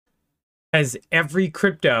Has every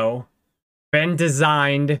crypto been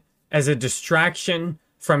designed as a distraction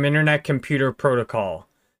from Internet Computer Protocol?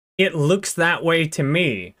 It looks that way to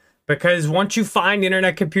me, because once you find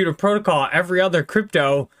Internet Computer Protocol, every other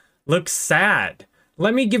crypto looks sad.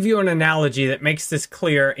 Let me give you an analogy that makes this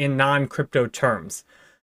clear in non-crypto terms.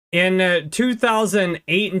 In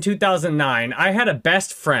 2008 and 2009, I had a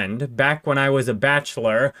best friend back when I was a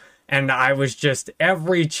bachelor, and I was just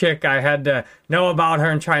every chick I had to know about her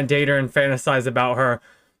and try and date her and fantasize about her.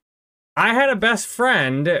 I had a best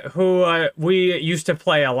friend who we used to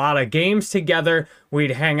play a lot of games together.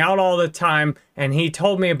 We'd hang out all the time, and he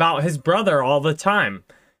told me about his brother all the time.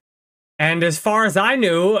 And as far as I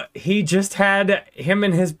knew, he just had him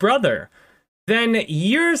and his brother. Then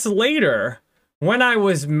years later, when I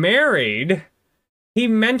was married, he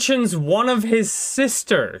mentions one of his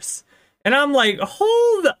sisters. And I'm like,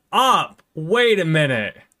 hold up, wait a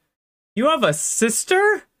minute. You have a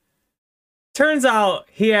sister? Turns out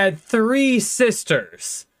he had 3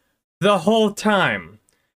 sisters the whole time.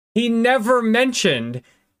 He never mentioned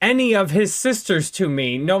any of his sisters to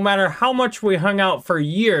me, no matter how much we hung out for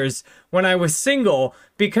years when I was single,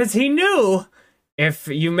 because he knew if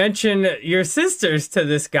you mention your sisters to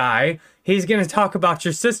this guy, he's going to talk about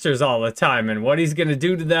your sisters all the time and what he's going to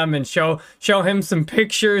do to them and show him some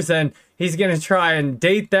pictures, and he's going to try and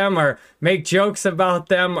date them or make jokes about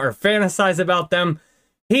them or fantasize about them.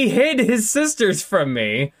 He hid his sisters from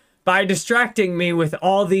me by distracting me with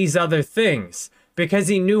all these other things because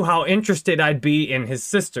he knew how interested I'd be in his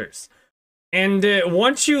sisters. And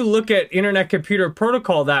once you look at Internet Computer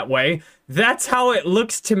Protocol that way, that's how it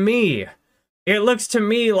looks to me. It looks to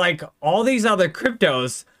me like all these other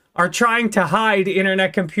cryptos are trying to hide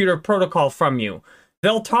Internet Computer Protocol from you.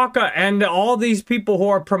 They'll talk, and all these people who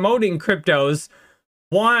are promoting cryptos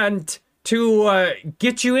want to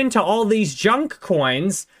get you into all these junk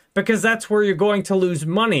coins because that's where you're going to lose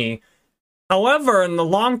money. However, in the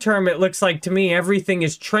long term, it looks like to me everything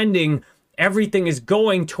is trending, everything is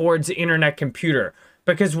going towards Internet Computer.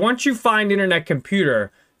 Because once you find Internet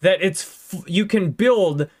Computer, that you can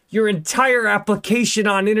build your entire application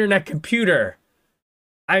on Internet Computer.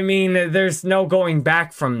 I mean, there's no going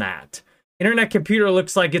back from that. Internet Computer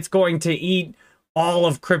looks like it's going to eat all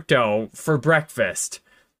of crypto for breakfast.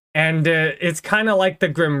 And it's kind of like the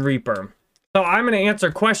Grim Reaper. So I'm going to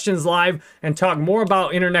answer questions live and talk more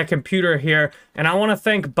about Internet Computer here. And I want to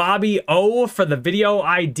thank Bobby O for the video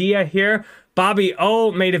idea here. Bobby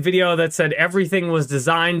O made a video that said everything was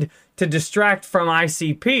designed to distract from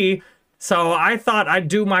ICP. So I thought I'd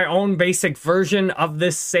do my own basic version of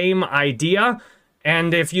this same idea.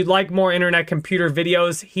 And if you'd like more Internet Computer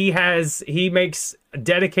videos, he makes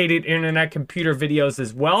dedicated Internet Computer videos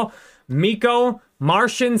as well. Miko,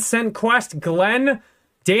 Martian, ScentQuest, Glenn,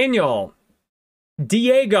 Daniel,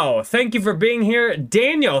 Diego, thank you for being here.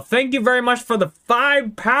 Daniel, thank you very much for the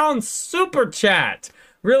 £5 super chat.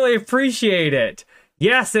 Really appreciate it.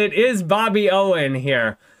 Yes, it is Bobby Owen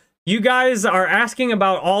here. You guys are asking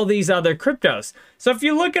about all these other cryptos. So if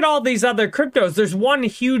you look at all these other cryptos, there's one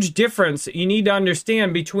huge difference you need to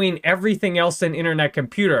understand between everything else in Internet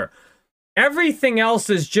Computer. Everything else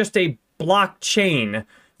is just a blockchain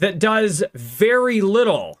that does very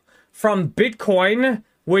little, from Bitcoin,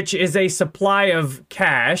 which is a supply of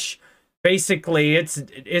cash. Basically,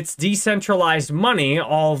 it's decentralized money,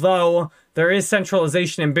 although there is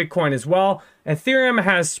centralization in Bitcoin as well. Ethereum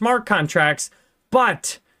has smart contracts,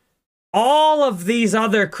 but all of these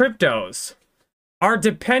other cryptos are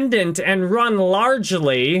dependent and run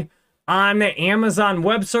largely on Amazon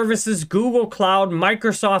Web Services, Google Cloud,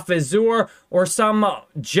 Microsoft Azure, or some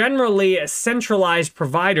generally centralized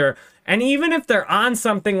provider. And even if they're on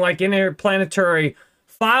something like Interplanetary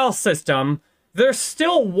File System, there's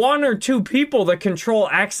still 1 or 2 people that control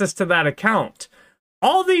access to that account.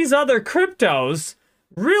 All these other cryptos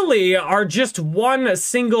really are just one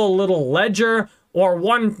single little ledger, or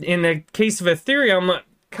one, in the case of Ethereum,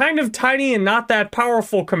 kind of tiny and not that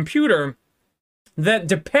powerful computer that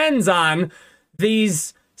depends on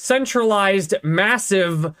these centralized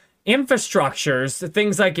massive infrastructures,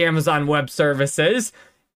 things like Amazon Web Services.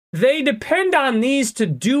 They depend on these to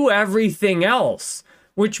do everything else,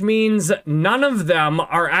 which means none of them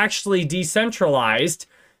are actually decentralized.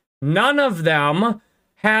 None of them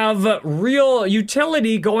have real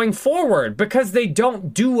utility going forward because they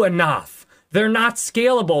don't do enough. They're not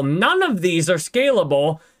scalable. None of these are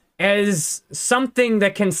scalable as something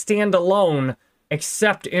that can stand alone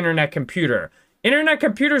except Internet Computer. Internet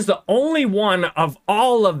Computer is the only one of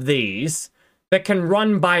all of these that can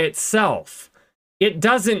run by itself. It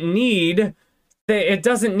doesn't need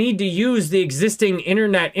to use the existing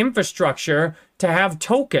internet infrastructure to have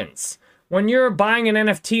tokens. when you're buying an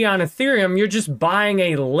NFT on Ethereum, you're just buying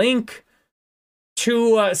a link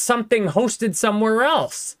to something hosted somewhere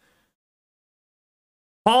else.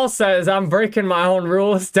 Paul says, I'm breaking my own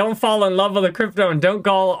rules. Don't fall in love with a crypto and don't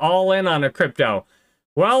go all in on a crypto.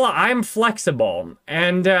 Well, I'm flexible,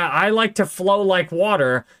 and I like to flow like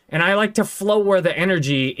water, and I like to flow where the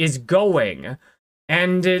energy is going.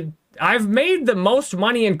 And I've made the most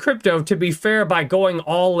money in crypto, to be fair, by going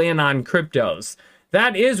all in on cryptos.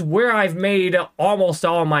 That is where I've made almost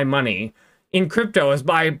all my money in crypto, is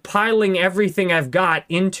by piling everything I've got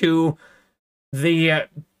into the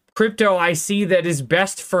crypto I see that is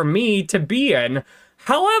best for me to be in.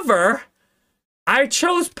 However, I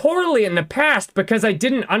chose poorly in the past because I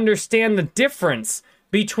didn't understand the difference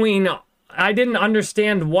between, I didn't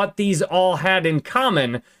understand what these all had in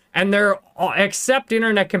common, and they're, except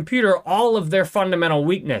internet computer, all of their fundamental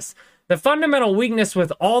weakness. The fundamental weakness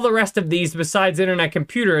with all the rest of these besides internet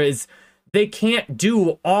computer is they can't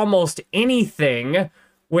do almost anything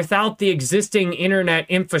without the existing internet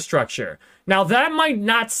infrastructure. Now, that might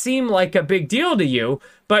not seem like a big deal to you,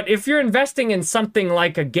 but if you're investing in something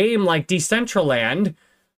like a game like Decentraland,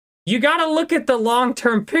 you gotta look at the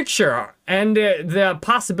long-term picture and the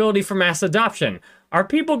possibility for mass adoption. Are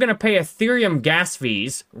people gonna pay Ethereum gas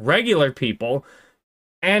fees, regular people,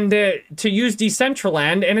 and to use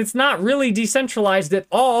Decentraland, and it's not really decentralized at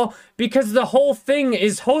all because the whole thing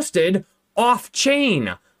is hosted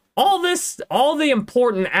off-chain. All the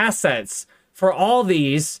important assets for all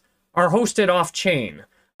these are hosted off-chain.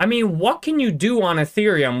 I mean, what can you do on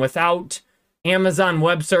Ethereum without Amazon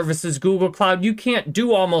Web Services, Google Cloud? You can't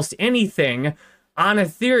do almost anything on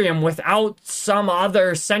Ethereum without some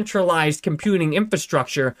other centralized computing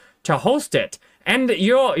infrastructure to host it. And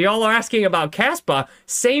y'all are asking about Caspa.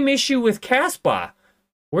 Same issue with Caspa.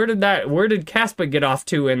 Where did Caspa get off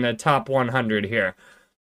to in the top 100 here?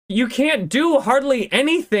 You can't do hardly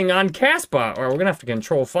anything on Caspa, or we're gonna have to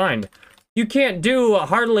control find. You can't do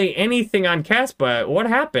hardly anything on Caspa. What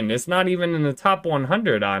happened? It's not even in the top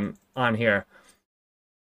 100 on here.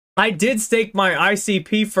 I did stake my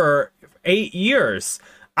ICP for 8 years.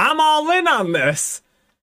 I'm all in on this.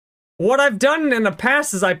 What I've done in the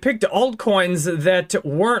past is I picked altcoins that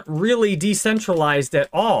weren't really decentralized at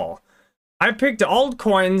all. I picked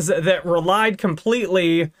altcoins that relied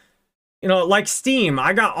completely, you know, like Steam.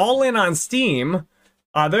 I got all in on Steam.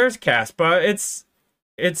 There's Caspa.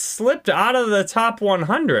 It's slipped out of the top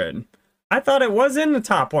 100. I thought it was in the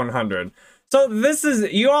top 100. So this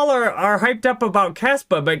is, you all are hyped up about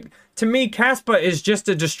Caspa, but to me, Caspa is just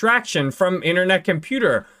a distraction from internet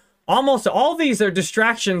computer. Almost all these are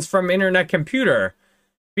distractions from internet computer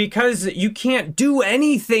because you can't do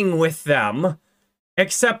anything with them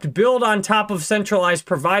except build on top of centralized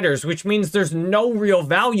providers, which means there's no real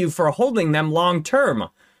value for holding them long term.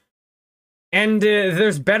 And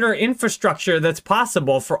there's better infrastructure that's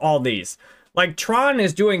possible for all these. Like Tron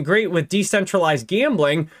is doing great with decentralized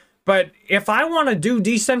gambling, but if I want to do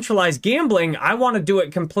decentralized gambling, I want to do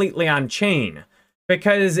it completely on chain.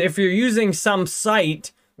 Because if you're using some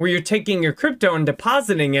site where you're taking your crypto and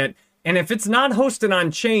depositing it, and if it's not hosted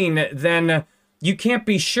on chain, then you can't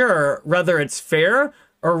be sure whether it's fair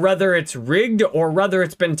or whether it's rigged or whether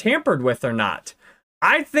it's been tampered with or not.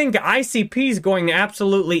 I think ICP is going to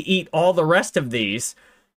absolutely eat all the rest of these.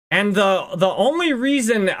 And the only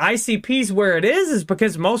reason ICP is where it is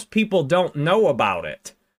because most people don't know about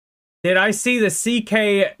it. Did I see the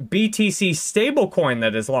CK BTC stablecoin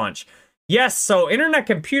that is launched? Yes, so Internet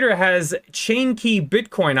Computer has ChainKey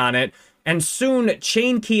Bitcoin on it, and soon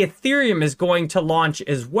ChainKey Ethereum is going to launch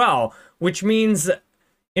as well, which means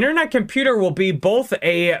Internet Computer will be both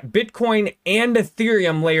a Bitcoin and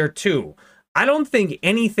Ethereum layer 2. I don't think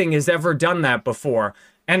anything has ever done that before.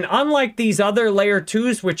 And unlike these other layer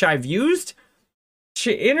 2s which I've used,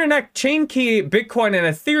 Internet ChainKey Bitcoin and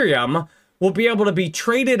Ethereum will be able to be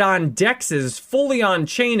traded on DEXs fully on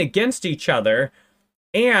chain against each other,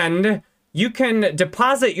 and you can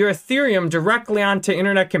deposit your Ethereum directly onto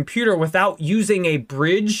Internet Computer without using a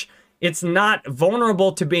bridge. It's not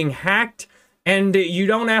vulnerable to being hacked, and you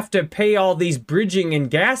don't have to pay all these bridging and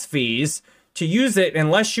gas fees to use it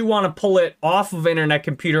unless you want to pull it off of Internet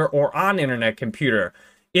Computer or on Internet Computer.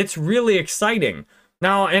 It's really exciting.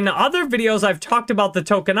 Now, in other videos, I've talked about the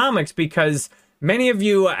tokenomics because many of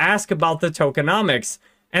you ask about the tokenomics.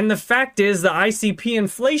 And the fact is the ICP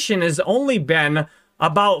inflation has only been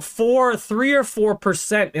about 3 or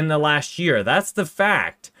 4% in the last year. That's the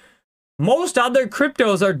fact. Most other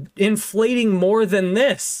cryptos are inflating more than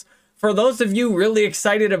this. For those of you really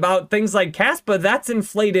excited about things like Caspa, that's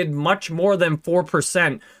inflated much more than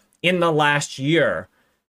 4% in the last year.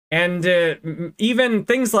 And even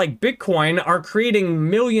things like Bitcoin are creating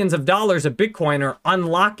millions of dollars of Bitcoin or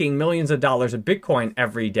unlocking millions of dollars of Bitcoin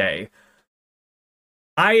every day.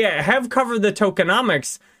 I have covered the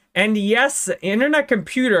tokenomics, and yes, Internet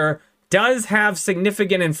Computer does have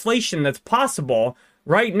significant inflation that's possible.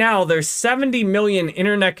 Right now, there's 70 million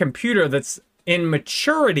Internet Computer that's in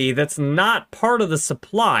maturity that's not part of the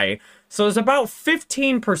supply. So there's about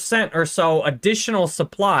 15% or so additional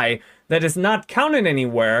supply that is not counted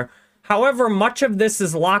anywhere. However, much of this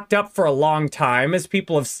is locked up for a long time as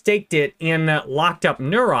people have staked it in locked up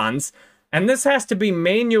neurons. And this has to be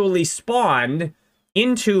manually spawned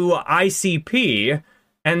into ICP.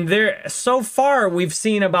 And there, so far, we've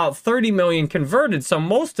seen about 30 million converted. So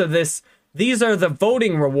most of this, these are the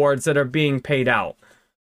voting rewards that are being paid out.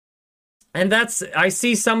 And that's, I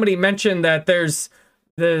see somebody mention that there's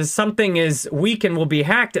something is weak and will be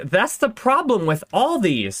hacked. That's the problem with all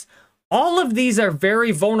these. All of these are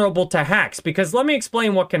very vulnerable to hacks, because let me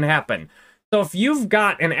explain what can happen. So if you've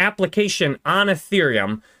got an application on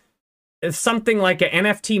Ethereum, something like an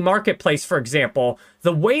NFT marketplace, for example,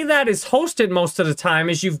 the way that is hosted most of the time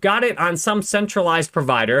is you've got it on some centralized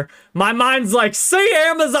provider. My mind's like, say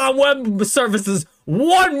Amazon Web Services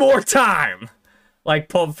one more time. Like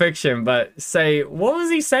Pulp Fiction, but say, what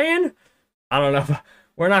was he saying? I don't know.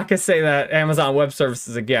 We're not going to say that Amazon Web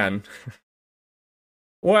Services again.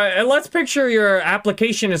 Well, let's picture your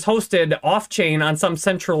application is hosted off-chain on some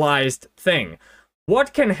centralized thing.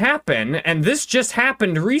 What can happen, and this just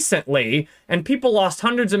happened recently, and people lost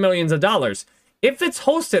hundreds of millions of dollars. If it's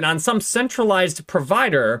hosted on some centralized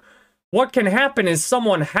provider, what can happen is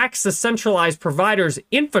someone hacks the centralized provider's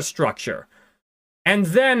infrastructure. And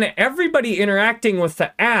then everybody interacting with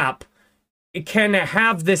the app can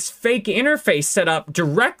have this fake interface set up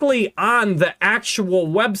directly on the actual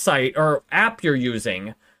website or app you're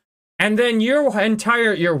using. And then your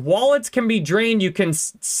wallets can be drained. You can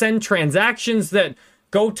send transactions that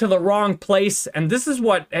go to the wrong place. And this is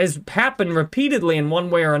what has happened repeatedly in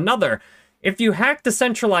one way or another. If you hack the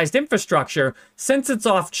centralized infrastructure, since it's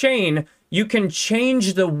off-chain, you can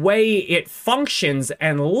change the way it functions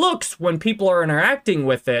and looks when people are interacting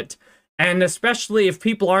with it. And especially if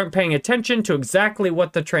people aren't paying attention to exactly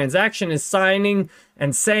what the transaction is signing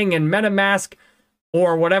and saying in MetaMask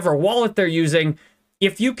or whatever wallet they're using,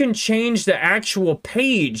 if you can change the actual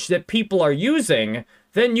page that people are using,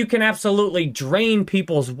 then you can absolutely drain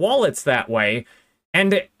people's wallets that way.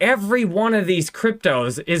 And every one of these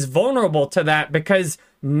cryptos is vulnerable to that because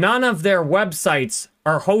none of their websites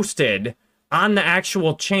are hosted on the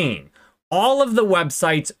actual chain. All of the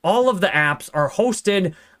websites, all of the apps are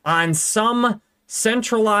hosted on some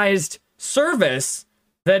centralized service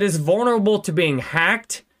that is vulnerable to being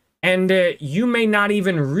hacked, and you may not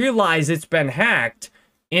even realize it's been hacked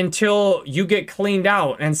until you get cleaned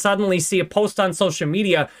out and suddenly see a post on social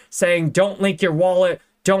media saying, don't link your wallet,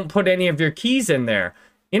 don't put any of your keys in there.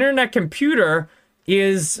 Internet Computer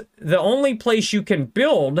is the only place you can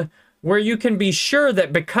build where you can be sure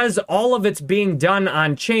that because all of it's being done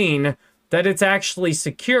on chain, that it's actually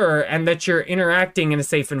secure and that you're interacting in a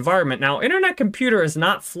safe environment. Now, Internet Computer is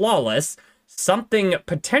not flawless. Something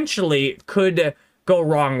potentially could go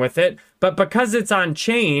wrong with it, but because it's on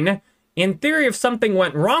chain, in theory, if something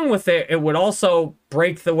went wrong with it, it would also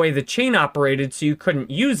break the way the chain operated so you couldn't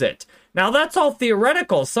use it. Now, that's all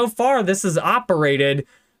theoretical. So far, this is operated.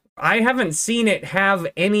 I haven't seen it have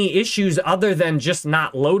any issues other than just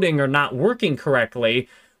not loading or not working correctly,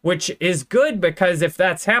 which is good because if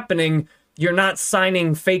that's happening, you're not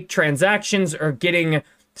signing fake transactions or getting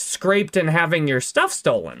scraped and having your stuff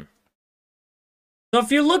stolen. So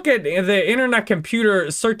if you look at the Internet Computer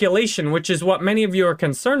circulation, which is what many of you are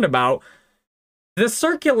concerned about, the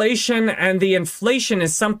circulation and the inflation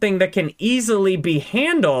is something that can easily be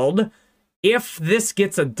handled if this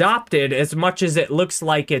gets adopted as much as it looks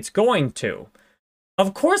like it's going to.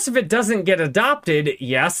 Of course, if it doesn't get adopted,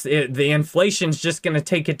 yes, the inflation's just going to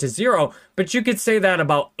take it to zero, but you could say that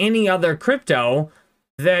about any other crypto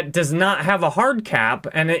that does not have a hard cap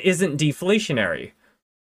and it isn't deflationary.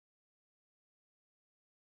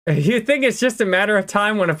 You think it's just a matter of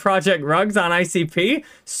time when a project rugs on ICP?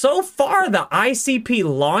 So far, the ICP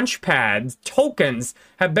Launchpad tokens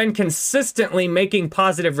have been consistently making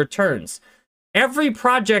positive returns. Every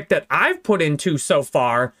project that I've put into so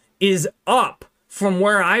far is up from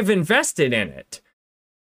where I've invested in it.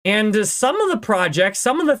 And some of the projects,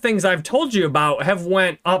 some of the things I've told you about have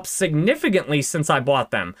went up significantly since I bought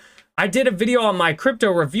them. I did a video on my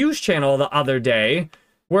crypto reviews channel the other day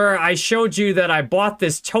where I showed you that I bought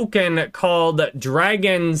this token called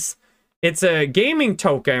Dragons. It's a gaming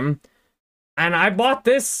token And I bought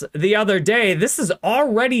this the other day. This has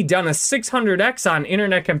already done a 600x on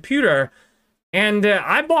Internet Computer. And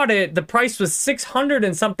I bought it, the price was 600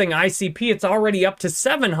 and something ICP. It's already up to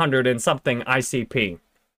 700 and something ICP.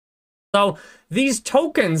 So these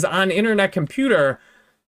tokens on Internet Computer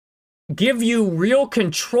give you real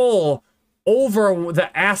control over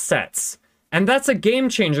the assets. And that's a game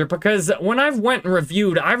changer, because when I've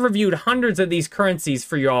reviewed hundreds of these currencies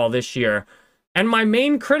for you all this year. And my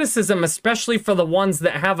main criticism, especially for the ones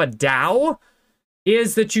that have a DAO,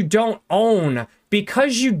 is that you don't own.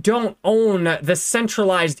 Because you don't own the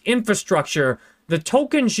centralized infrastructure, the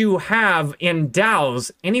tokens you have in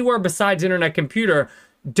DAOs, anywhere besides Internet Computer,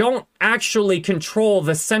 don't actually control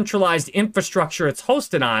the centralized infrastructure it's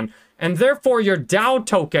hosted on. And therefore, your DAO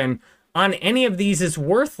token on any of these is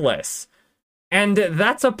worthless. And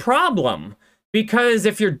that's a problem. Because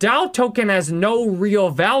if your DAO token has no real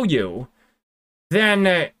value,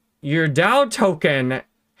 then your DAO token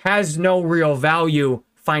has no real value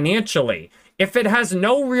financially. If it has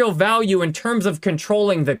no real value in terms of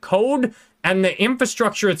controlling the code and the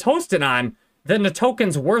infrastructure it's hosted on, then the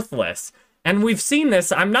token's worthless. And we've seen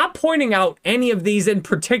this. I'm not pointing out any of these in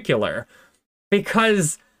particular,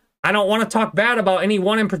 because I don't want to talk bad about any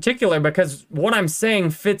one in particular, because what I'm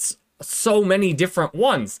saying fits so many different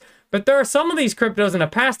ones. But there are some of these cryptos in the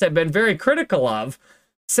past I've been very critical of,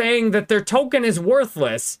 saying that their token is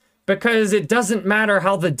worthless because it doesn't matter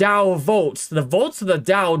how the DAO votes. The votes of the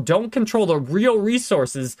DAO don't control the real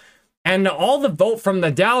resources, and all the vote from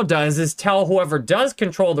the DAO does is tell whoever does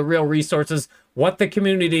control the real resources what the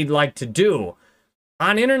community would like to do.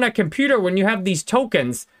 On Internet Computer, when you have these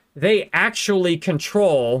tokens, they actually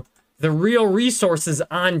control the real resources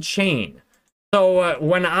on chain. So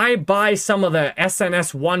when I buy some of the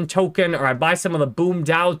SNS1 token, or I buy some of the Boom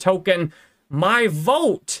DAO token, my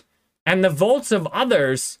vote and the votes of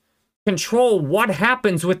others control what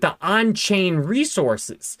happens with the on-chain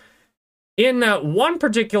resources. In one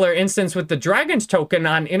particular instance with the Dragons token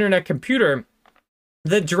on Internet Computer,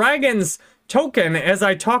 the Dragons token, as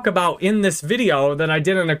I talk about in this video that I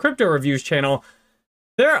did on the Crypto Reviews channel,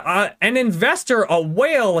 an investor, a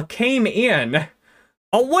whale came in,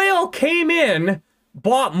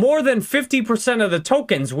 bought more than 50% of the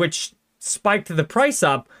tokens, which spiked the price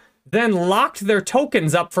up, then locked their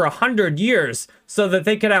tokens up for 100 years so that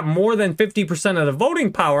they could have more than 50% of the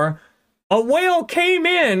voting power. A whale came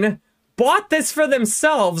in, bought this for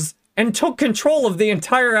themselves, and took control of the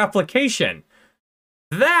entire application.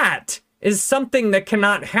 That is something that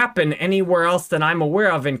cannot happen anywhere else that I'm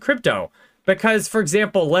aware of in crypto. Because, for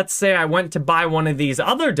example, let's say I went to buy one of these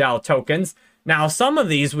other DAO tokens. Now, some of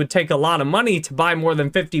these would take a lot of money to buy more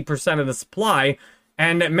than 50% of the supply,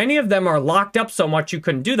 and many of them are locked up so much you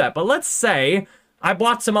couldn't do that. But let's say I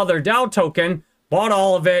bought some other DAO token, bought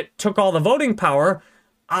all of it, took all the voting power.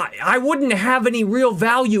 I wouldn't have any real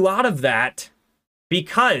value out of that,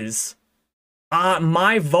 because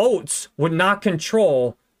my votes would not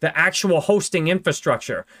control the actual hosting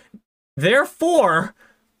infrastructure. Therefore,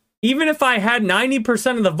 even if I had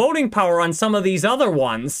 90% of the voting power on some of these other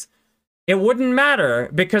ones, it wouldn't matter,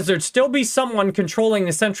 because there'd still be someone controlling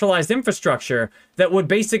the centralized infrastructure that would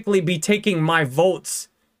basically be taking my votes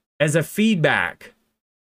as a feedback.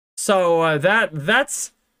 So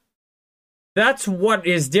that's what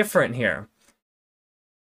is different here.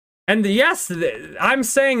 And yes, I'm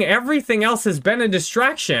saying everything else has been a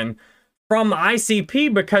distraction from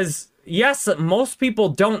ICP, because yes, most people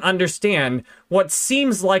don't understand what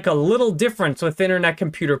seems like a little difference with Internet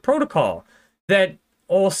Computer Protocol. That,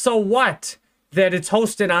 oh, so what? That it's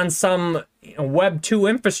hosted on some Web 2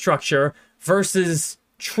 infrastructure versus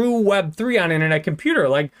true Web 3 on Internet Computer.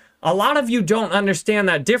 Like, a lot of you don't understand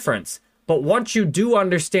that difference. But once you do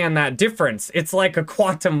understand that difference, it's like a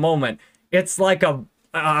quantum moment. It's like a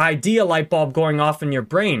idea light bulb going off in your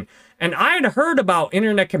brain. And I had heard about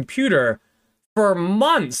Internet Computer for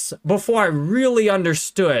months before I really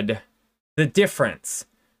understood the difference.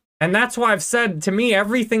 And that's why I've said, to me,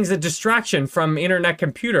 everything's a distraction from Internet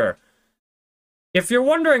Computer. If you're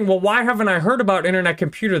wondering, well, why haven't I heard about Internet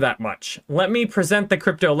Computer that much? Let me present the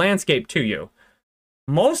crypto landscape to you.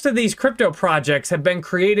 Most of these crypto projects have been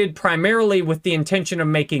created primarily with the intention of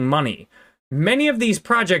making money. Many of these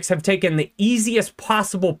projects have taken the easiest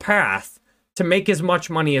possible path to make as much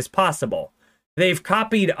money as possible. They've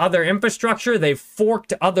copied other infrastructure, they've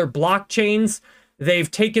forked other blockchains,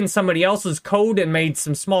 they've taken somebody else's code and made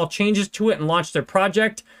some small changes to it and launched their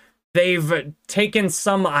project. They've taken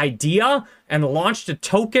some idea and launched a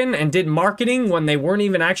token and did marketing when they weren't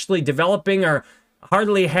even actually developing or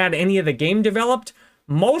hardly had any of the game developed.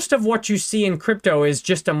 Most of what you see in crypto is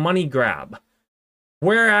just a money grab.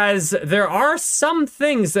 Whereas there are some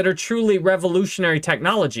things that are truly revolutionary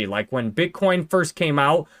technology, like when Bitcoin first came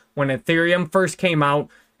out, when Ethereum first came out,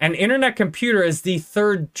 and Internet Computer is the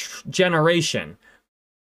third generation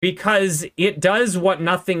because it does what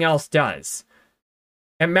nothing else does.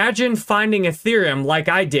 Imagine finding Ethereum like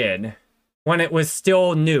I did when it was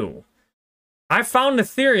still new. I found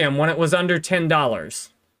Ethereum when it was under $10.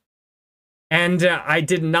 And I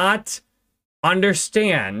did not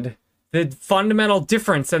understand the fundamental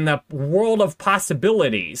difference in the world of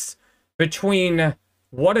possibilities between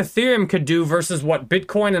what Ethereum could do versus what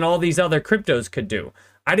Bitcoin and all these other cryptos could do.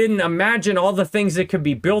 I didn't imagine all the things that could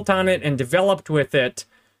be built on it and developed with it,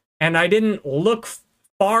 and I didn't look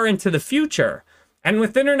far into the future. And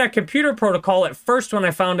with Internet Computer Protocol, at first when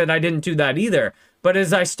I found it, I didn't do that either. But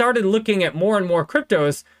as I started looking at more and more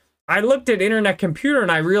cryptos, I looked at Internet Computer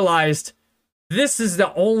and I realized this is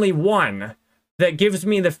the only one that gives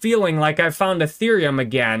me the feeling like I found Ethereum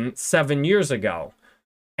again 7 years ago.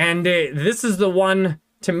 And this is the one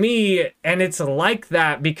to me, and it's like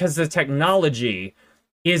that because the technology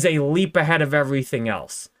is a leap ahead of everything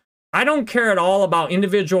else. I don't care at all about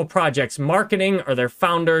individual projects, marketing, or their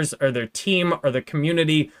founders, or their team, or the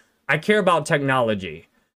community. I care about technology.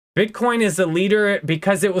 Bitcoin is the leader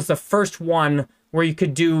because it was the first one where you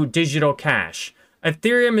could do digital cash.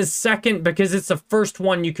 Ethereum is second because it's the first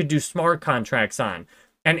one you could do smart contracts on.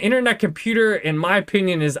 And Internet Computer, in my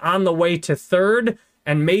opinion, is on the way to third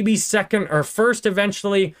and maybe second or first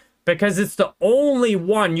eventually because it's the only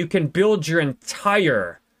one you can build your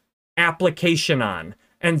entire application on.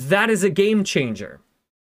 And that is a game changer.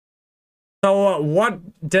 So what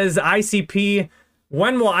does ICP,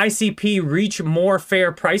 when will ICP reach more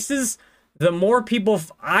fair prices? The more people,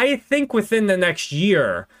 I think within the next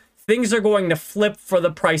year, things are going to flip for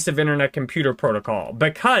the price of Internet Computer Protocol.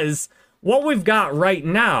 Because what we've got right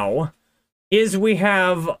now is we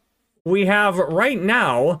have right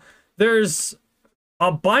now, there's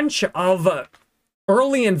a bunch of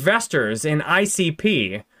early investors in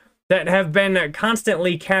ICP that have been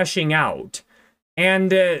constantly cashing out. And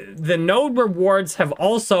the node rewards have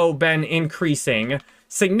also been increasing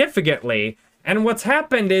significantly. And what's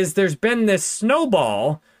happened is there's been this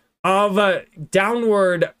snowball of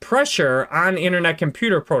downward pressure on Internet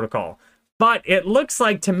Computer Protocol. But it looks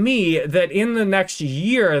like to me that in the next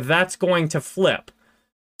year, that's going to flip.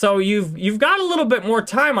 So you've got a little bit more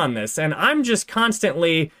time on this. And I'm just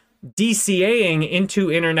constantly DCAing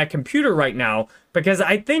into Internet Computer right now because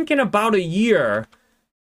I think in about a year,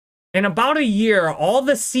 all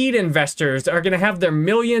the seed investors are going to have their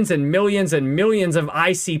millions and millions and millions of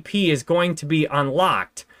ICP is going to be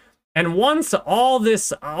unlocked. And once all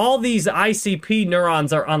these ICP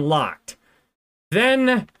neurons are unlocked,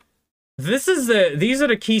 then these are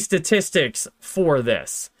the key statistics for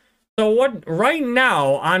this. So what right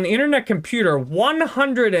now on Internet Computer,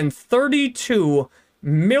 132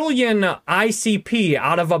 million ICP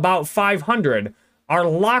out of about 500 are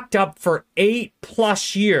locked up for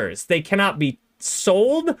 8+ years. They cannot be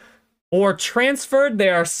sold or transferred. They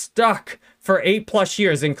are stuck for 8+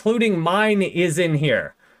 years, including mine is in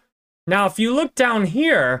here. Now, if you look down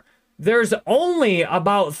here, there's only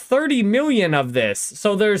about 30 million of this.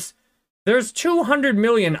 So there's 200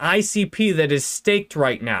 million ICP that is staked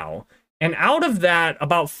right now. And out of that,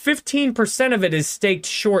 about 15% of it is staked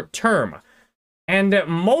short term. And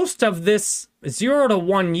most of this 0 to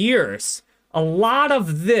 1 years, a lot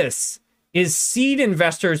of this is seed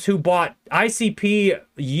investors who bought ICP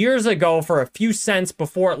years ago for a few cents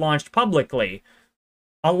before it launched publicly.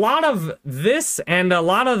 A lot of this and a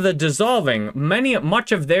lot of the dissolving,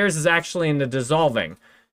 much of theirs is actually in the dissolving.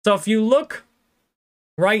 So if you look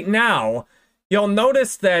right now, you'll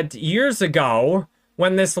notice that years ago,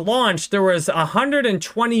 when this launched, there was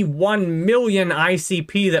 121 million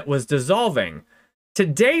ICP that was dissolving.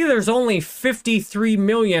 Today, there's only 53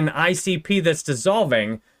 million ICP that's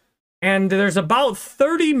dissolving, and there's about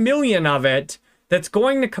 30 million of it that's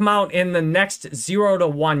going to come out in the next 0 to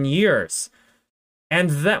 1 years. And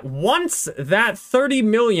that once that 30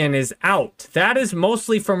 million is out, that is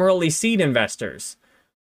mostly from early seed investors.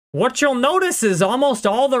 What you'll notice is almost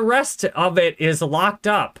all the rest of it is locked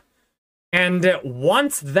up. And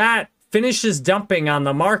once that finishes dumping on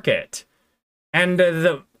the market, and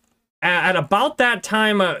at about that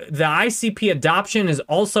time, the ICP adoption is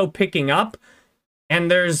also picking up. And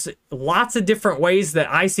there's lots of different ways that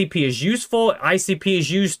ICP is useful.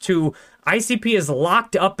 ICP is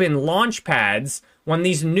locked up in launch pads. When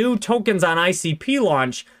these new tokens on ICP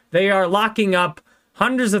launch, they are locking up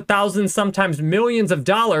hundreds of thousands, sometimes millions of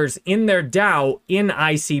dollars in their DAO in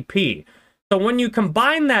ICP. So when you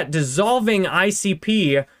combine that dissolving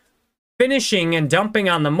ICP, finishing and dumping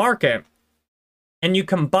on the market, and you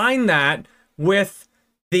combine that with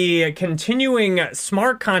the continuing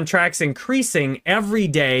smart contracts increasing every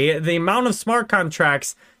day, the amount of smart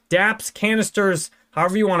contracts, dApps, canisters,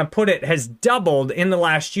 however you want to put it, has doubled in the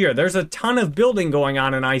last year. There's a ton of building going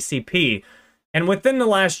on in ICP. And within the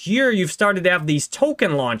last year, you've started to have these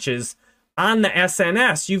token launches on the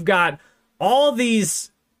SNS. You've got all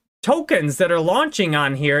these tokens that are launching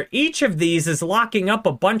on here. Each of these is locking up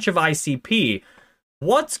a bunch of ICP.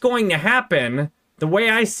 What's going to happen, the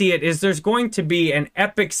way I see it, is there's going to be an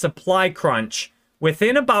epic supply crunch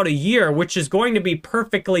within about a year, which is going to be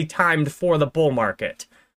perfectly timed for the bull market.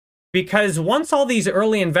 Because once all these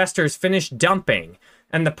early investors finish dumping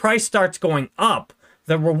and the price starts going up,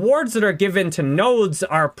 the rewards that are given to nodes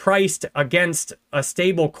are priced against a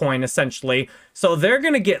stable coin, essentially. So they're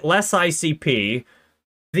going to get less ICP.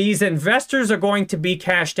 These investors are going to be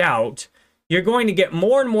cashed out. You're going to get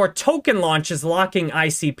more and more token launches locking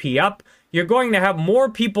ICP up. You're going to have more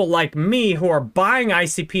people like me who are buying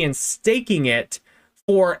ICP and staking it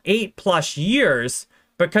for 8+ years.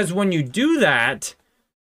 Because when you do that,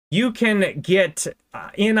 you can get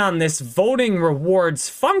in on this voting rewards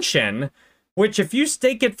function, which if you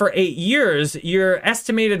stake it for 8 years, your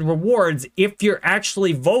estimated rewards, if you're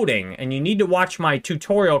actually voting, and you need to watch my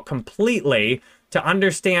tutorial completely to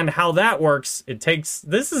understand how that works.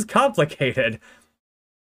 This is complicated.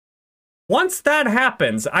 Once that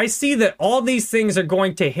happens, I see that all these things are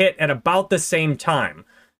going to hit at about the same time.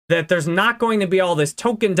 That there's not going to be all this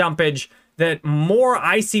token dumpage, that more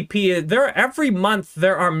ICP, every month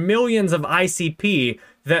there are millions of ICP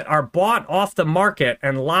that are bought off the market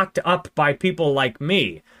and locked up by people like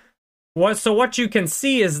me. So what you can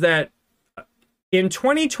see is that in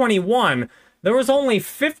 2021, there was only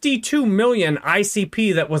 52 million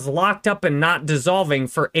ICP that was locked up and not dissolving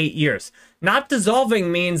for 8 years. Not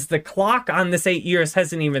dissolving means the clock on this 8 years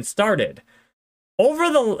hasn't even started.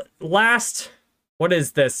 Over the last,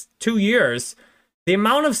 2 years, the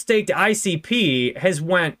amount of staked ICP has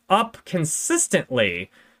went up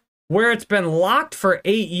consistently, where it's been locked for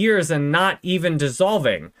 8 years and not even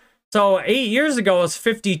dissolving. So 8 years ago it was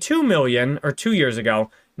 52 million, or 2 years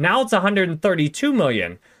ago. Now it's 132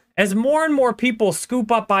 million. As more and more people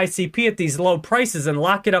scoop up ICP at these low prices and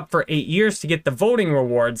lock it up for 8 years to get the voting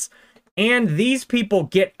rewards, and these people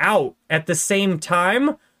get out at the same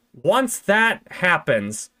time, once that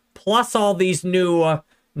happens, plus all these new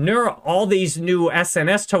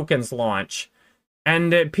SNS tokens launch,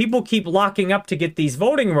 and people keep locking up to get these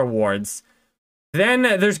voting rewards, then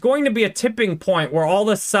there's going to be a tipping point where all of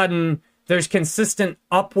a sudden there's consistent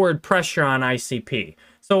upward pressure on ICP.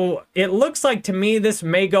 So it looks like to me this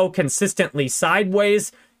may go consistently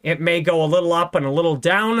sideways. It may go a little up and a little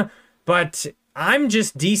down, but I'm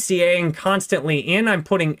just DCAing constantly in. I'm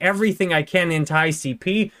putting everything I can into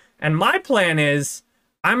ICP, and my plan is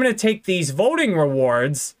I'm going to take these voting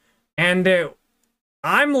rewards, and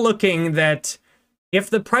I'm looking that if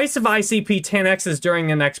the price of ICP 10x's during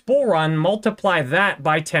the next bull run, multiply that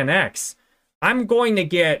by 10x. I'm going to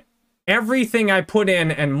get everything I put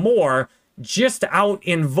in and more just out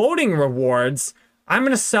in voting rewards. I'm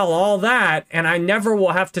going to sell all that, and I never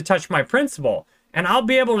will have to touch my principal. And I'll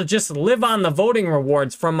be able to just live on the voting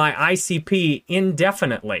rewards from my ICP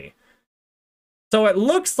indefinitely. So it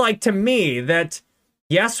looks like to me that,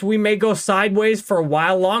 yes, we may go sideways for a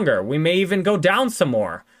while longer. We may even go down some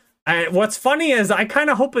more. What's funny is I kind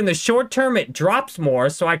of hope in the short term it drops more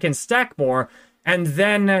so I can stack more. And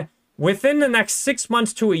then within the next 6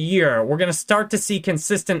 months to a year, we're going to start to see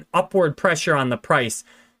consistent upward pressure on the price.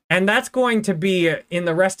 And that's going to be in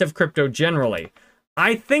the rest of crypto generally.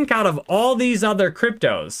 I think out of all these other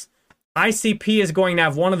cryptos, ICP is going to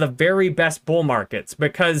have one of the very best bull markets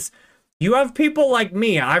because you have people like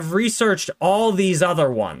me. I've researched all these other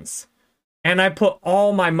ones and I put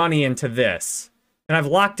all my money into this and I've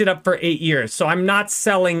locked it up for 8 years. So I'm not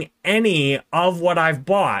selling any of what I've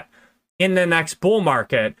bought in the next bull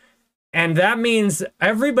market. And that means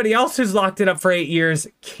everybody else who's locked it up for 8 years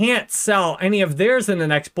can't sell any of theirs in the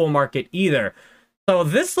next bull market either. So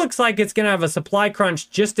this looks like it's going to have a supply crunch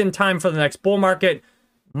just in time for the next bull market.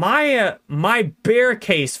 My bear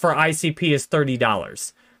case for ICP is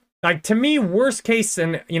 $30. Like, to me, worst case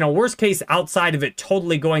outside of it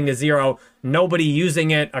totally going to zero, nobody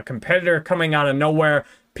using it, a competitor coming out of nowhere,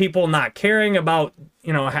 people not caring about,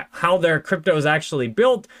 how their crypto is actually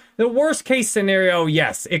built. The worst case scenario,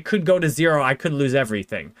 yes, it could go to zero. I could lose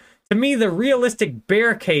everything. To me, the realistic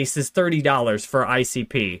bear case is $30 for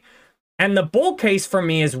ICP. And the bull case for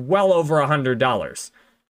me is well over $100.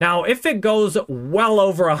 Now, if it goes well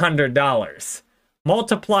over $100,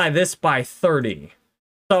 multiply this by 30.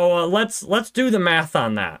 So let's do the math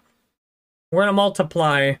on that. We're gonna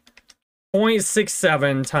multiply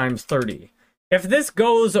 0.67 times 30. If this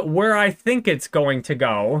goes where I think it's going to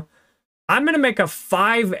go, I'm gonna make a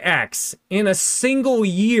 5x in a single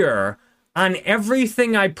year on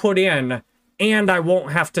everything I put in, and I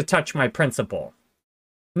won't have to touch my principal.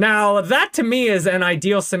 Now, that to me is an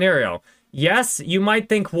ideal scenario. Yes, you might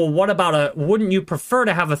think, well, what about wouldn't you prefer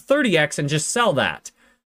to have a 30x and just sell that?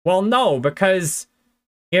 Well, no, because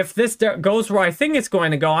if this goes where I think it's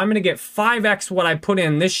going to go, I'm going to get 5x what I put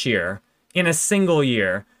in this year in a single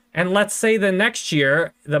year. And let's say the next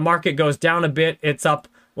year, the market goes down a bit, it's up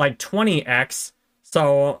like 20x.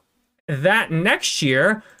 So that next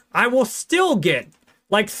year, I will still get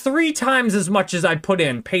like 3 times as much as I put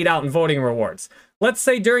in paid out in voting rewards. Let's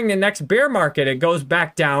say during the next bear market, it goes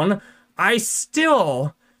back down. I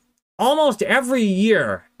still, almost every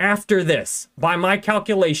year after this, by my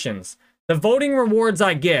calculations, the voting rewards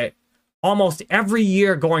I get almost every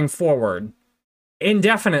year going forward,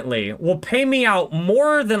 indefinitely, will pay me out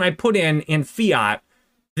more than I put in fiat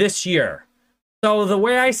this year. So the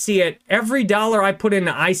way I see it, every dollar I put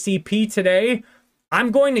into ICP today,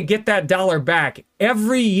 I'm going to get that dollar back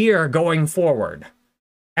every year going forward,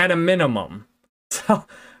 at a minimum. So,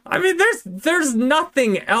 I mean, there's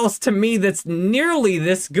nothing else to me that's nearly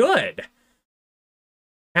this good.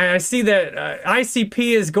 And I see that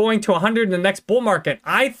ICP is going to 100 in the next bull market.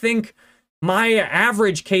 I think my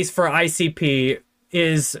average case for ICP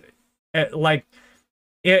is like,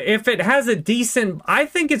 if it has a decent, I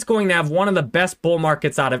think it's going to have one of the best bull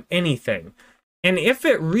markets out of anything. And if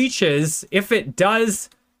it does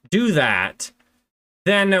do that,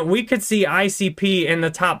 then we could see ICP in the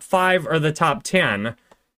top 5 or the top 10.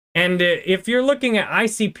 And if you're looking at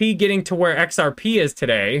ICP getting to where XRP is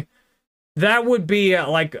today, that would be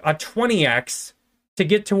like a 20x to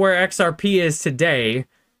get to where XRP is today.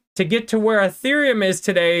 To get to where Ethereum is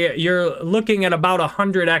today, you're looking at about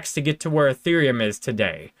 100x to get to where Ethereum is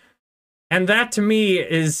today. And that to me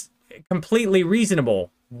is completely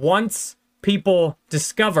reasonable once people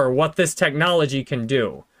discover what this technology can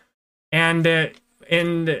do. And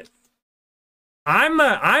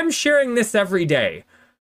I'm sharing this every day.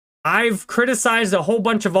 I've criticized a whole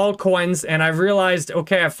bunch of altcoins, and I've realized,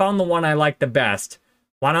 okay, I found the one I like the best.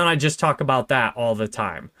 Why don't I just talk about that all the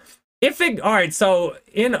time? All right, so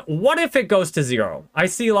what if it goes to 0? I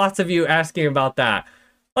see lots of you asking about that.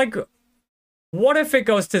 Like, what if it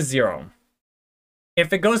goes to 0?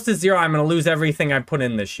 If it goes to 0, I'm going to lose everything I put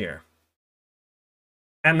in this year.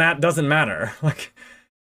 And that doesn't matter. Like,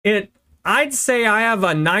 I'd say I have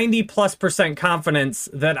a 90+% confidence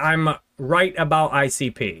that I'm right about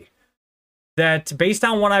ICP. That based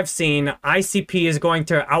on what I've seen, ICP is going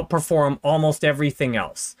to outperform almost everything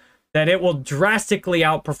else. That it will drastically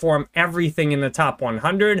outperform everything in the top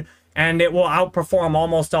 100, and it will outperform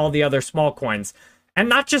almost all the other small coins. And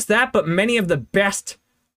not just that, but many of the best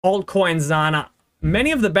altcoins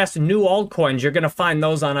many of the best new altcoins, you're going to find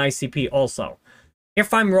those on ICP also.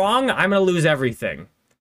 If I'm wrong, I'm going to lose everything.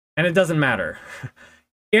 And it doesn't matter.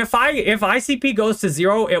 If ICP goes to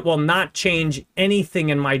 0, it will not change anything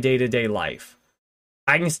in my day-to-day life.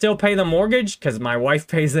 I can still pay the mortgage because my wife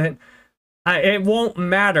pays it. It won't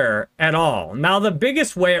matter at all. Now, the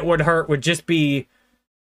biggest way it would hurt would just be,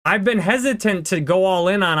 I've been hesitant to go all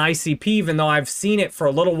in on ICP, even though I've seen it for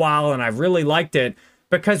a little while and I've really liked it,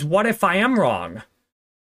 because what if I am wrong?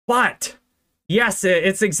 But, yes,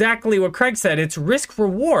 it's exactly what Craig said. It's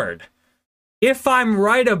risk-reward. If I'm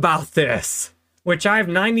right about this, which I have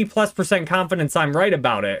 90+% confidence I'm right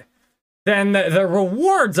about it, then the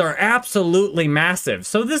rewards are absolutely massive.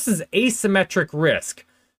 So this is asymmetric risk.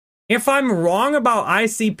 If I'm wrong about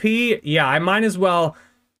ICP, yeah, I might as well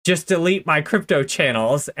just delete my crypto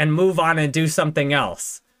channels and move on and do something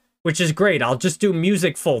else, which is great. I'll just do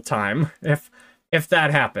music full time if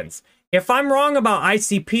that happens. If I'm wrong about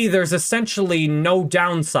ICP, there's essentially no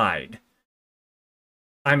downside.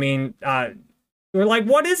 I mean, we're like,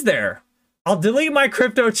 what is there? I'll delete my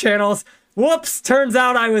crypto channels. Whoops, turns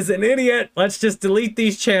out I was an idiot. Let's just delete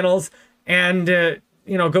these channels and,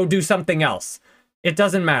 go do something else. It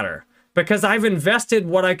doesn't matter because I've invested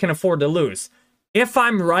what I can afford to lose. If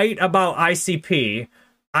I'm right about ICP,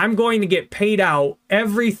 I'm going to get paid out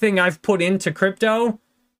everything I've put into crypto.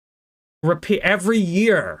 Repeat every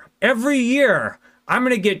year. Every year, I'm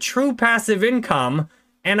going to get true passive income,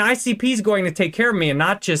 and ICP is going to take care of me. And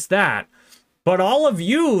not just that, but all of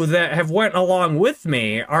you that have went along with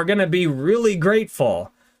me are going to be really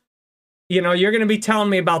grateful. You're going to be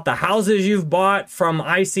telling me about the houses you've bought from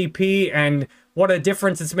ICP and what a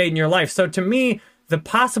difference it's made in your life. So to me, the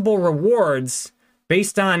possible rewards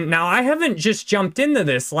based on, now I haven't just jumped into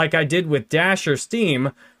this like I did with Dash or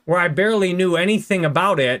Steam, where I barely knew anything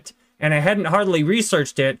about it and I hadn't hardly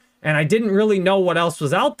researched it and I didn't really know what else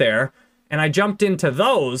was out there, and I jumped into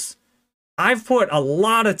those. I've put a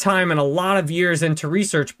lot of time and a lot of years into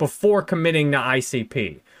research before committing to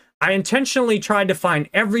ICP. I intentionally tried to find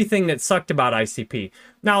everything that sucked about ICP.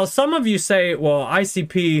 Now, some of you say, well,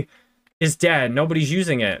 ICP is dead. Nobody's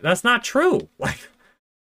using it. That's not true. Like,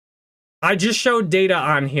 I just showed data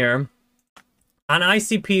on here. On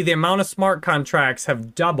ICP, the amount of smart contracts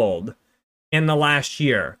have doubled in the last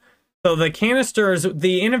year. So the canisters,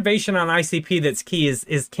 the innovation on ICP that's key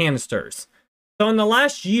is canisters. So in the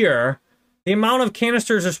last year, the amount of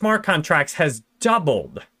canisters or smart contracts has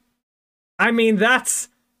doubled. I mean, that's,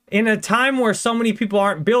 in a time where so many people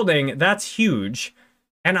aren't building, that's huge.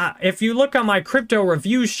 And if you look on my crypto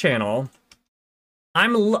reviews channel,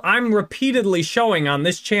 I'm repeatedly showing on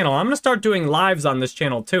this channel, I'm going to start doing lives on this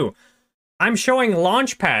channel too. I'm showing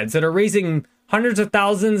launch pads that are raising hundreds of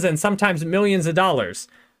thousands and sometimes millions of dollars.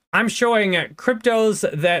 I'm showing cryptos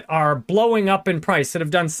that are blowing up in price that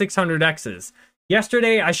have done 600x's.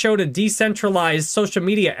 Yesterday, I showed a decentralized social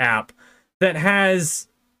media app that has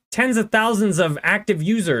tens of thousands of active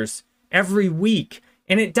users every week,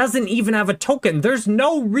 and it doesn't even have a token. There's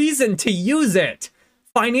no reason to use it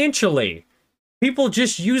financially. People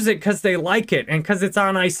just use it because they like it and because it's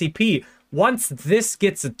on ICP. Once this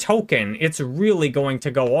gets a token, it's really going to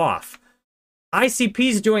go off. ICP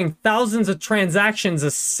is doing thousands of transactions a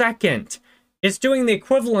second. It's doing the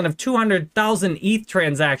equivalent of 200,000 ETH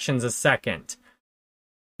transactions a second.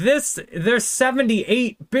 There's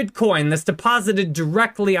 78 Bitcoin that's deposited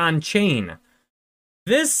directly on chain.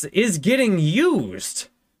 This is getting used.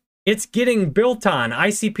 It's getting built on.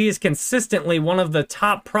 ICP is consistently one of the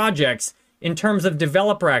top projects in terms of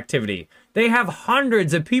developer activity. They have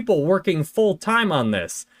hundreds of people working full time on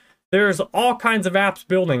this. There's all kinds of apps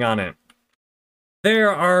building on it.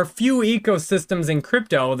 There are few ecosystems in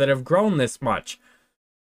crypto that have grown this much.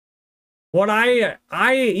 What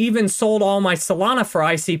I even sold all my Solana for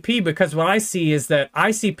ICP because what I see is that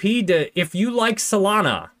ICP, if you like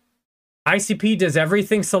Solana, ICP does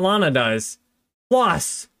everything Solana does,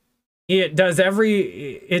 plus it does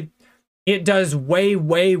it does way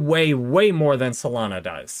more than Solana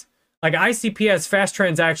does. Like, ICP has fast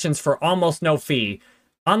transactions for almost no fee.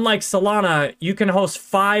 Unlike Solana, you can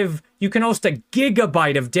host a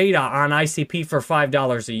gigabyte of data on ICP for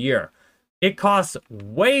 $5 a year. It costs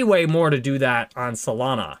way more to do that on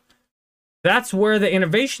Solana. That's where the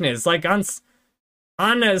innovation is. Like on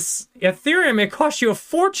Ethereum, it costs you a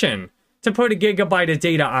fortune to put a gigabyte of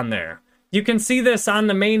data on there. You can see this on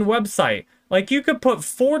the main website. Like, you could put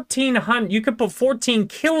 14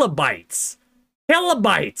 kilobytes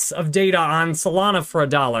of data on Solana for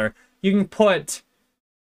 $1. You can put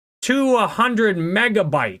 200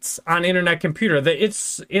 megabytes on Internet Computer.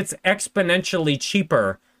 It's exponentially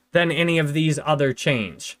cheaper than any of these other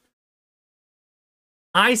chains.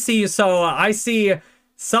 I see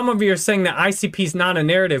some of you are saying that ICP is not a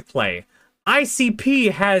narrative play.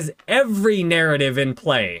 ICP has every narrative in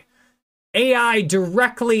play. AI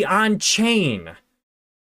directly on chain.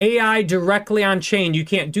 AI directly on chain. You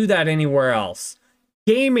can't do that anywhere else.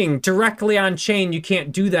 Gaming directly on chain. You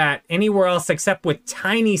can't do that anywhere else except with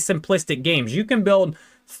tiny simplistic games. You can build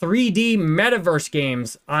 3D metaverse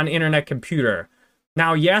games on Internet Computer.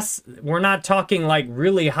 Now, yes, we're not talking like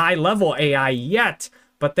really high level AI yet,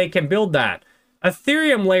 but they can build that.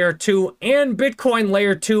 Ethereum layer 2 and Bitcoin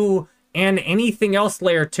layer 2 and anything else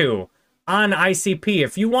layer 2 on ICP.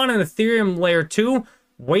 If you want an Ethereum layer 2,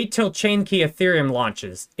 wait till Chainkey Ethereum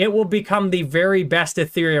launches. It will become the very best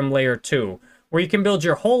Ethereum layer 2, where you can build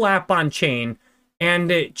your whole app on chain, and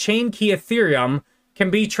Chainkey Ethereum can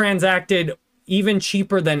be transacted even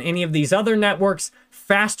cheaper than any of these other networks,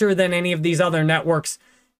 faster than any of these other networks.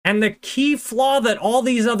 And the key flaw that all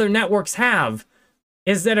these other networks have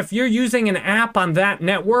is that if you're using an app on that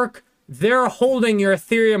network, they're holding your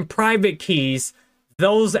Ethereum private keys.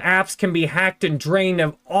 Those apps can be hacked and drained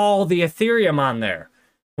of all the Ethereum on there.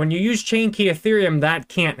 When you use Chainkey Ethereum, that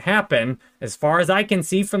can't happen, as far as I can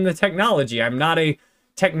see from the technology. I'm not a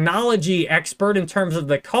technology expert in terms of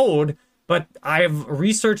the code, but I've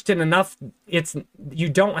researched it enough. You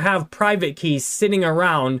don't have private keys sitting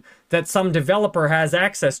around that some developer has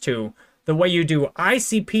access to the way you do.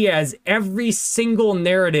 ICP has every single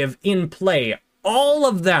narrative in play. All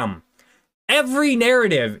of them. Every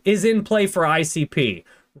narrative is in play for ICP.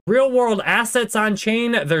 Real world assets on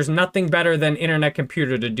chain, there's nothing better than Internet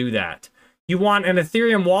Computer to do that. You want an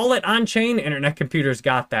Ethereum wallet on chain, Internet Computer's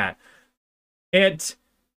got that.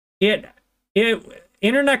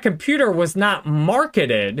 Internet Computer was not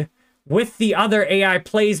marketed with the other AI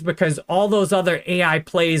plays because all those other AI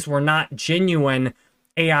plays were not genuine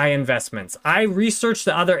AI investments. I researched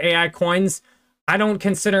the other AI coins. I don't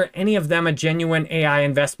consider any of them a genuine AI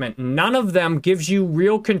investment. None of them gives you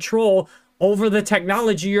real control over the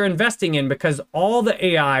technology you're investing in because all the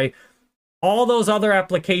AI, all those other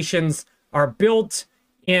applications are built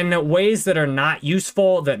in ways that are not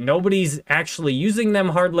useful, that nobody's actually using them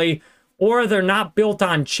hardly, or they're not built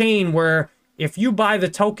on chain where if you buy the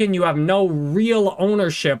token, you have no real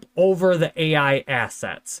ownership over the AI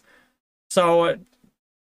assets. So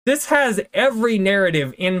this has every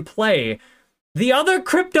narrative in play. The other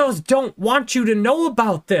cryptos don't want you to know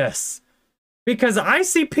about this because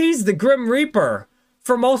ICP's the Grim Reaper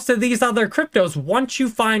for most of these other cryptos. Once you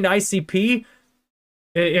find ICP,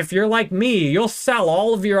 if you're like me, you'll sell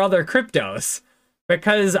all of your other cryptos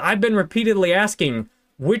because I've been repeatedly asking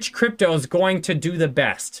which crypto is going to do the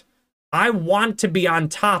best. I want to be on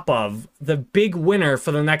top of the big winner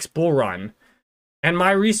for the next bull run. And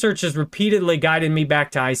my research has repeatedly guided me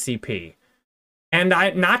back to ICP. And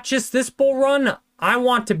not just this bull run, I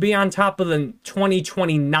want to be on top of the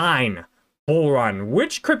 2029 bull run.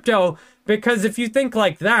 Which crypto? Because if you think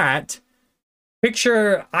like that,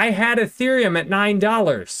 picture I had Ethereum at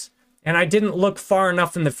 $9 and I didn't look far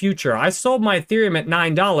enough in the future. I sold my Ethereum at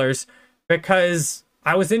 $9 because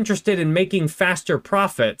I was interested in making faster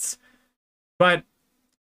profits. But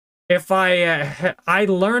if I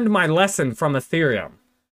learned my lesson from Ethereum.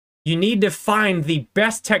 You need to find the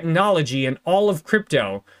best technology in all of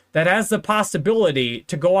crypto that has the possibility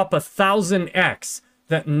to go up 1,000x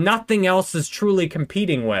that nothing else is truly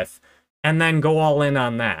competing with, and then go all in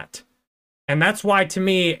on that. And that's why, to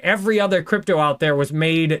me, every other crypto out there was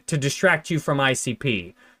made to distract you from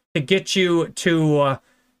ICP, to get you to,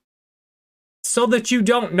 so that you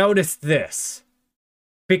don't notice this.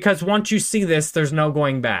 Because once you see this, there's no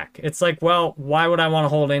going back. It's like, well, why would I want to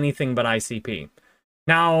hold anything but ICP?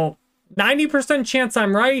 Now, 90% chance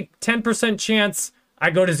I'm right, 10% chance I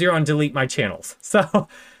go to zero and delete my channels. So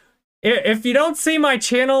if you don't see my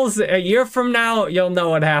channels a year from now, you'll know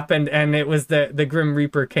what happened, and it was the Grim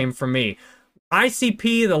Reaper came from me.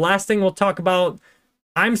 ICP, the last thing we'll talk about,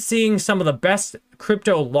 I'm seeing some of the best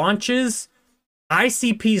crypto launches.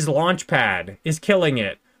 ICP's Launchpad is killing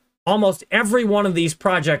it. Almost every one of these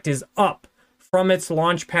projects is up from its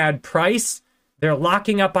Launchpad price. They're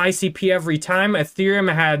locking up ICP every time.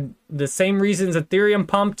 Ethereum had the same reasons Ethereum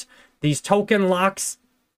pumped. These token locks.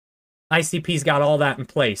 ICP's got all that in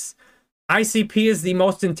place. ICP is the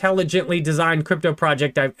most intelligently designed crypto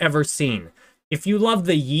project I've ever seen. If you love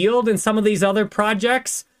the yield in some of these other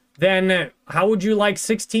projects, then how would you like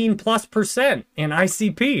 16+% in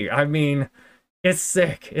ICP? I mean, it's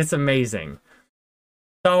sick. It's amazing.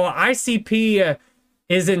 So ICP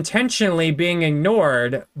is intentionally being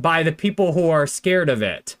ignored by the people who are scared of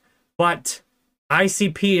it. But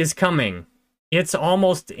ICP is coming. It's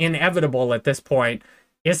almost inevitable at this point.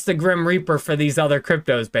 It's the Grim Reaper for these other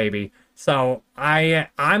cryptos, baby. So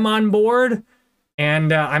I'm on board,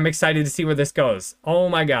 and I'm excited to see where this goes. Oh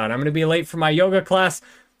my God, I'm going to be late for my yoga class.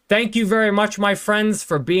 Thank you very much, my friends,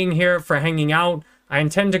 for being here, for hanging out. I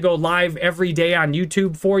intend to go live every day on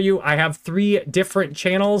YouTube for you. I have 3 different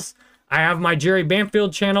channels. I have my Jerry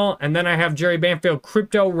Banfield channel, and then I have Jerry Banfield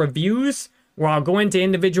Crypto Reviews, where I'll go into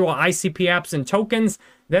individual ICP apps and tokens.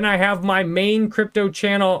 Then I have my main crypto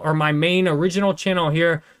channel, or my main original channel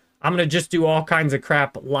here. I'm going to just do all kinds of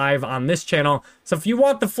crap live on this channel. So if you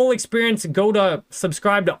want the full experience, go to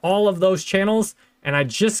subscribe to all of those channels. And I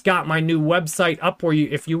just got my new website up where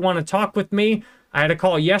if you want to talk with me, I had a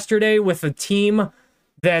call yesterday with a team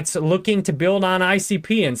that's looking to build on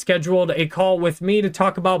ICP and scheduled a call with me to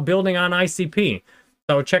talk about building on ICP.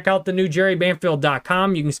 So check out the new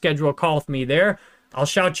jerrybanfield.com. You can schedule a call with me there. I'll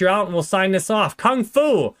shout you out and we'll sign this off. Kung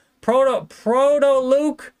Fu, Proto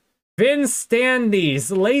Luke, Vin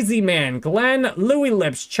Standys, Lazy Man, Glenn, Louis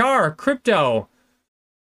Lips, Char, Crypto.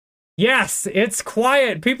 Yes, it's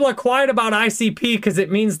quiet. People are quiet about ICP because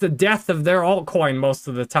it means the death of their altcoin most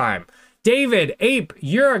of the time. David, Ape,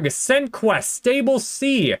 Jurg, SendQuest, Stable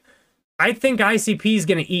C. I think ICP is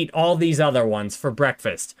going to eat all these other ones for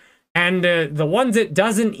breakfast. And the ones it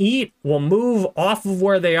doesn't eat will move off of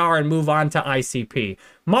where they are and move on to ICP.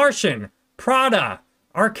 Martian, Prada,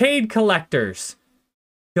 Arcade Collectors,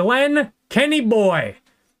 Glenn, Kenny Boy.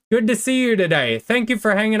 Good to see you today. Thank you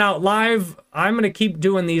for hanging out live. I'm going to keep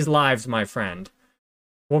doing these lives, my friend.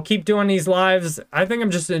 We'll keep doing these lives. I think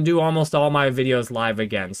I'm just going to do almost all my videos live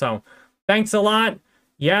again. So thanks a lot.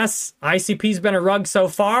 Yes, ICP's been a rug so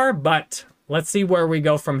far, but let's see where we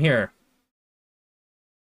go from here.